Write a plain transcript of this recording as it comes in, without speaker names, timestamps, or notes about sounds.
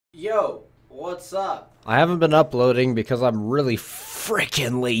Yo, what's up? I haven't been uploading because I'm really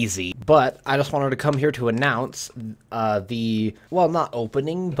freaking lazy. But I just wanted to come here to announce well, not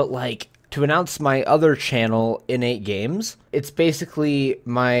opening, but like to announce my other channel, Innate Games. That's basically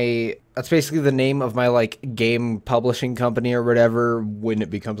the name of my like game publishing company or whatever when it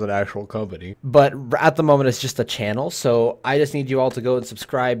becomes an actual company. But at the moment it's just a channel, so I just need you all to go and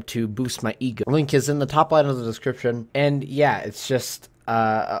subscribe to boost my ego. Link is in the top line of the description. And yeah, it's just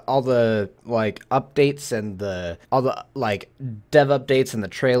all the like updates and all the like dev updates and the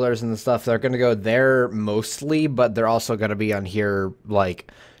trailers and the stuff, they're gonna go there mostly, but they're also gonna be on here like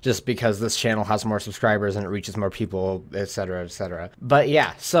just because this channel has more subscribers and it reaches more people, etc., etc. But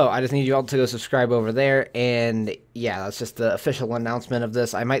yeah, so I just need you all to go subscribe over there, and yeah, that's just the official announcement of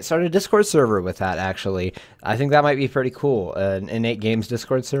this. I might start a Discord server with that, actually. I think that might be pretty cool. An Innate Games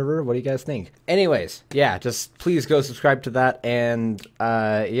Discord server. What do you guys think? Anyways, yeah, just please go subscribe to that, and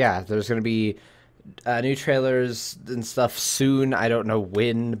yeah, there's gonna be new trailers and stuff soon. I don't know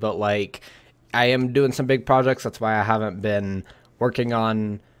when, but like, I am doing some big projects. That's why I haven't been working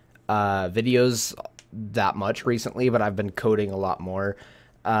on videos that much recently, but I've been coding a lot more.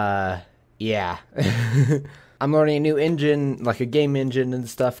 Yeah. I'm learning a new engine, like a game engine and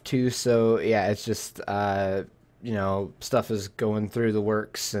stuff too, so yeah, it's just, stuff is going through the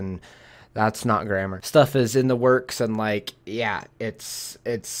works, and that's not grammar. Stuff is in the works, and like, yeah, it's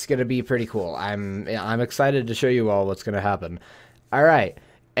gonna be pretty cool. I'm excited to show you all what's gonna happen. All right.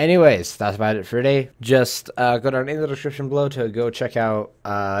 Anyways, that's about it for today. Just go down in the description below to go check out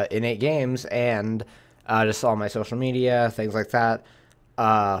Innate Games and just all my social media, things like that.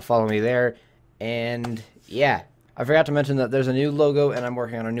 Follow me there. And yeah, I forgot to mention that there's a new logo and I'm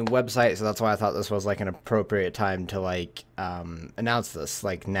working on a new website, so that's why I thought this was like an appropriate time to like announce this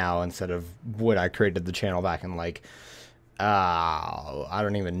like now instead of when I created the channel back in like I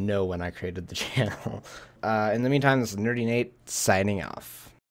don't even know when I created the channel. In the meantime, this is Nerdy Nate signing off.